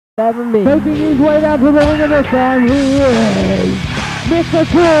Having me. Making his way down to the ring of this time, he is Mr.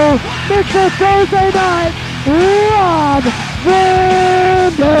 Cool, Mr. Thursday Night, Rob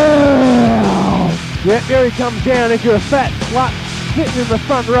Van Dam. Yeah, here he comes down. If you're a fat slut sitting in the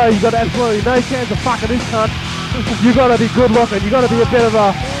front row, you've got absolutely no chance of fucking this cunt. You gotta be good looking. You gotta be a bit of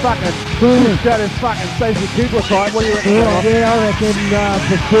a fucking Stratus fucking Stacey Keebler type. What do you reckon? Yeah, I reckon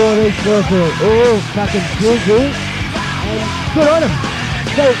before this person, fucking good. Good on him.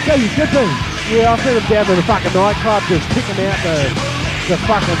 So you should be. Yeah, I'll send him down to the fucking nightclub, just picking out the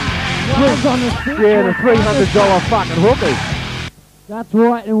fucking the $300 fucking hookers. That's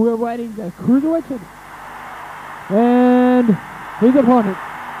right, and we're waiting the cruiserweight. And his opponent,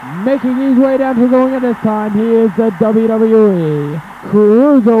 making his way down to the ring at this time, he is the WWE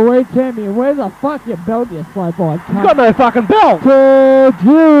Cruiserweight Champion. Where the fuck your belt, you slowboy? He's got no fucking belt.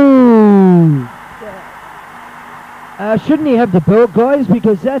 Tajiri. Shouldn't he have the belt, guys?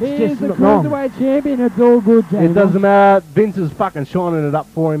 Because that's He's just the not wrong. Cruiserweight Champion. It's all good, Jamie. It doesn't matter. Vince is fucking shining it up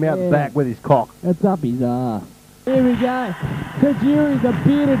for him out the back with his cock. It's up his ass. Here we go. Tajiri, the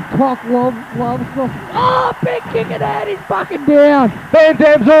bearded cock loves. Oh, big kick in the head. He's fucking down. Van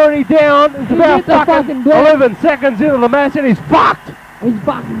Dam's already down. It's about fucking 11 seconds into the match and he's fucked. He's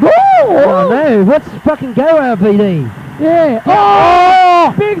fucking. Oh no! What's fucking go, RVD? Yeah.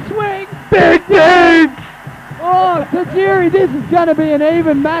 Oh! Big swing. Big thing! Oh, Tajiri, this is going to be an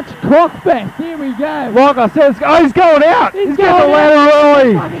even match cockfest. Here we go. Like I said, he's going out. He's getting the ladder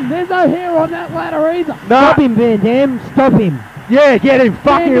early. There's no hair on that ladder either. No. Stop him, Van Dam. Stop him. Yeah, get him.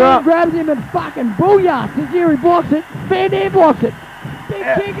 Fuck him up. Grabs him and fucking booyah. Tajiri blocks it. Van Dam blocks it. Big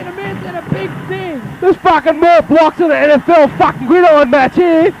kick and a miss and a big thing. There's fucking more blocks in the NFL fucking gridiron match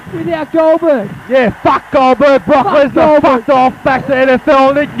here. Without Goldberg. Yeah, fuck Goldberg. Brock Lesnar fucked off. Back to the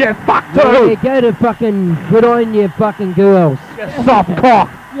NFL and he can get fucked too. Yeah, go to fucking gridiron, you fucking girls. You soft cock.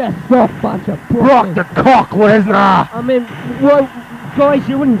 You soft bunch of Brock the cock Lesnar. I mean, well, guys,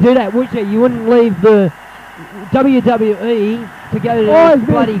 you wouldn't do that, would you? You wouldn't leave the WWE to go to the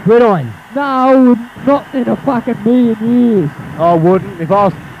bloody gridiron. No, not in a fucking million years. I wouldn't if I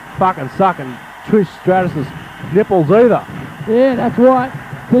was fucking sucking Trish Stratus's nipples either. Yeah, that's right.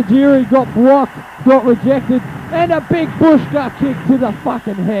 Tajiri got blocked, got rejected, and a big bushka kick to the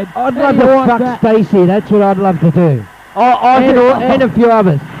fucking head. I'd love to fuck Stacey, that's what I'd love to do. And a few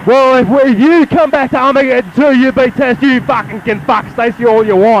others. Well, if you come back to Armageddon 2, you beat Test, you fucking can fuck Stacey all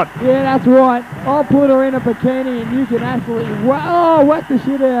you want. Yeah, that's right. I'll put her in a bikini and you can absolutely whack the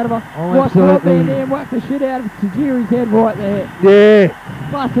shit out of her. Oh, absolutely. And whack the shit out of Tajiri's head right there.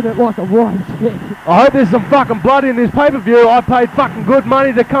 Yeah. Busted it like a right stick. I hope there's some fucking blood in this pay-per-view. I paid fucking good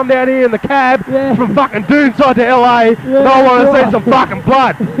money to come down here in the cab from fucking Doonside to LA. And I want to see some fucking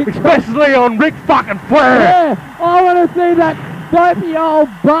blood. Especially on Ric fucking Flair. Yeah, I want to see that dopey old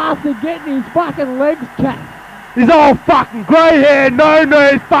bastard getting his fucking legs cut. His old fucking grey hair, no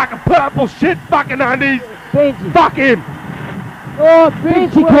knees, fucking purple shit fucking undies. Fancy. Fuck him. Oh,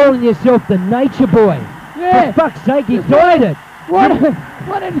 Fancy calling yourself the nature boy. Yeah. For fuck's sake, he's died it. Why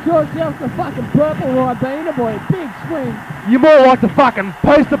don't you call yourself the fucking purple Ribena boy? Big swing. You're more like the fucking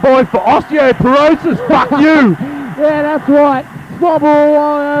poster boy for osteoporosis. Fuck you. Yeah, that's right. Slobber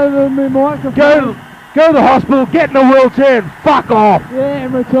all over my microphone. Go to the hospital, get in a wheelchair and fuck off. Yeah,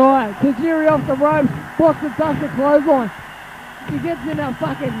 and retire. Tajiri off the ropes, blocks the dust of clothesline. He gets in a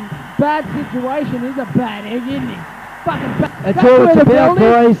fucking bad situation. He's a bad egg, isn't he? Fucking bad. That's all it's about,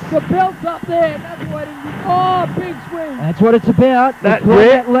 boys. The belt's up there. That's what it is. Oh, big swing. That's what it's about. That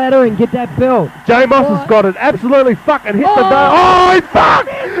ladder and get that belt. J Moss has got it. Absolutely fucking hit the door. Oh, he fucked!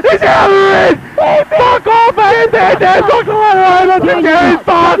 He's out of it! Fuck off, man! Van Dam's got the ladder over. He's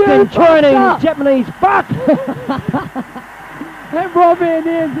fucked! Fucking Chinese, Japanese, fuck! And Rob Van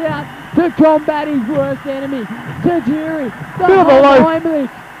Dam's out to combat his worst enemy, Tajiri.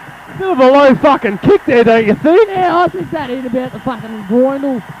 Bit of a low fucking kick there, don't you think? Yeah, I think that hit about the fucking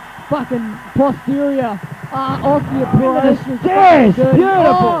groinal, fucking posterior osteoporosis. Yes,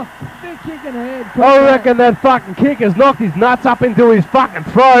 beautiful. Big kick in the head. I reckon that fucking kick has knocked his nuts up into his fucking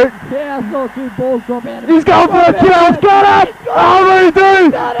throat. Yeah, I saw two balls drop out of He's going for a kill. He's got it. Oh, what did he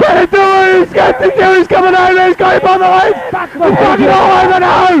do? Get it to him. He's got the kill. He's coming over. He's got him on the leg. He's fucking all over.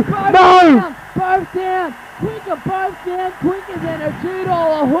 No. Both down. Quicker, both down. Quicker than a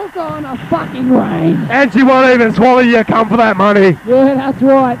 $2 hooker on a fucking range. And she won't even swallow you. Come for that money. Yeah, that's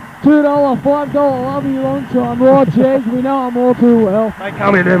right. $2, $5 love you long time. Raw chairs, we know them all too well. They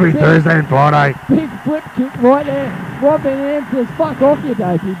come in every Thursday and Friday. Big flip kick right there. Robin Ann says, fuck off, you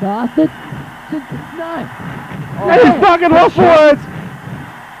dopey bastard. No. And he's fucking lost words.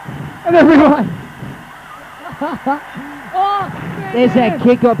 And everyone. Oh, There's that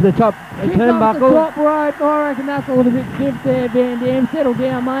kick off the top Kick off the turnbuckle. top rope. I reckon that's a little bit stiff there, Van Dam. Settle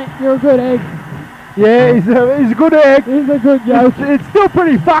down, mate. You're a good egg. Yeah, he's a good egg. He's a good yoke. It's still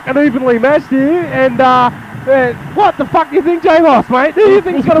pretty fucking evenly matched here, and what the fuck do you think, J-Moss, mate? Who do you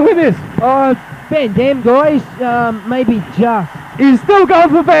think's gonna win this? Oh, Van Dam, guys, maybe just. He's still going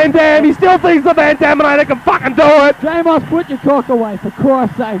for Van Dam. He still thinks the Van Daminator can fucking do it. J-Moss, put your cock away, for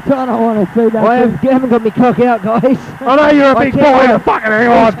Christ's sake. I don't want to see that. I haven't got my cock out, guys. I know you're a big boy. Fucking hang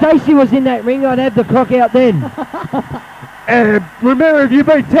on. If Stacey was in that ring, I'd have the cock out then. And remember, if you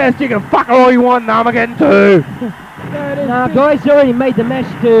beat Test, you can fuck all you want in Armageddon too. Nah, guys, I already made the match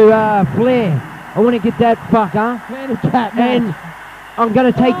to Flair. I want to get that fucker. Handicap And match. I'm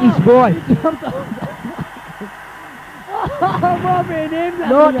going to take his boy. Rob Van Dam's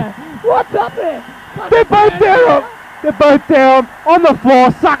Not- What's up there? They're both down. They're both down on the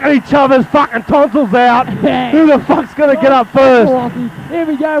floor, sucking each other's fucking tonsils out. Who the fuck's gonna get up first? Here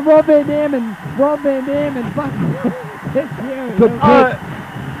we go, Rob Van Dam and fucking. Good pick.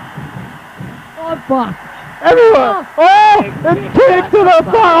 Oh fuck! Everyone! Oh! It's kicked to the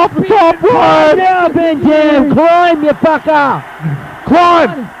front off the top rope! Now, Van Dam, climb, you fucker!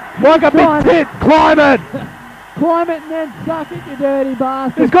 Climb! Like a big tit, climb it! Climb it and then suck it, you dirty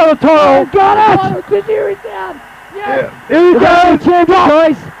bastard! He's got a title! Got it! Tajiri's down! Yes! Here he goes! Champion,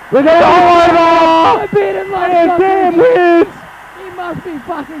 guys! We're going to I beat him like Van Dam wins! He must be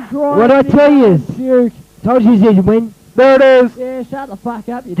fucking crying. What I tell you is- Puke. Told you he'd win. There it is! Yeah, shut the fuck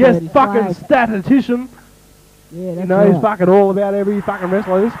up, you Guess dirty fucking fag. statistician. Yeah, He that's knows right. fucking all about every fucking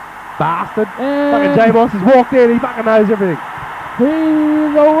wrestler. This bastard. Fucking And J-Moss has walked in, he fucking knows everything.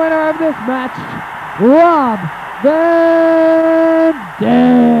 he's the winner of this match, Rob Van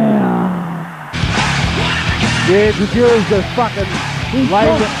Dam. Yeah, the jury's just fucking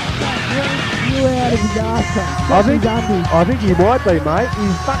laying it. You out of his ass. I think he might be, mate. He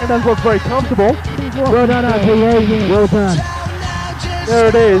fucking does look very comfortable. Well done, RVD. Well done. There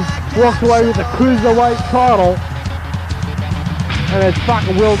it is. Walks away with the cruiserweight title. And it's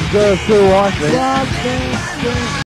fucking well deserved too, I think. Rob Van Dam.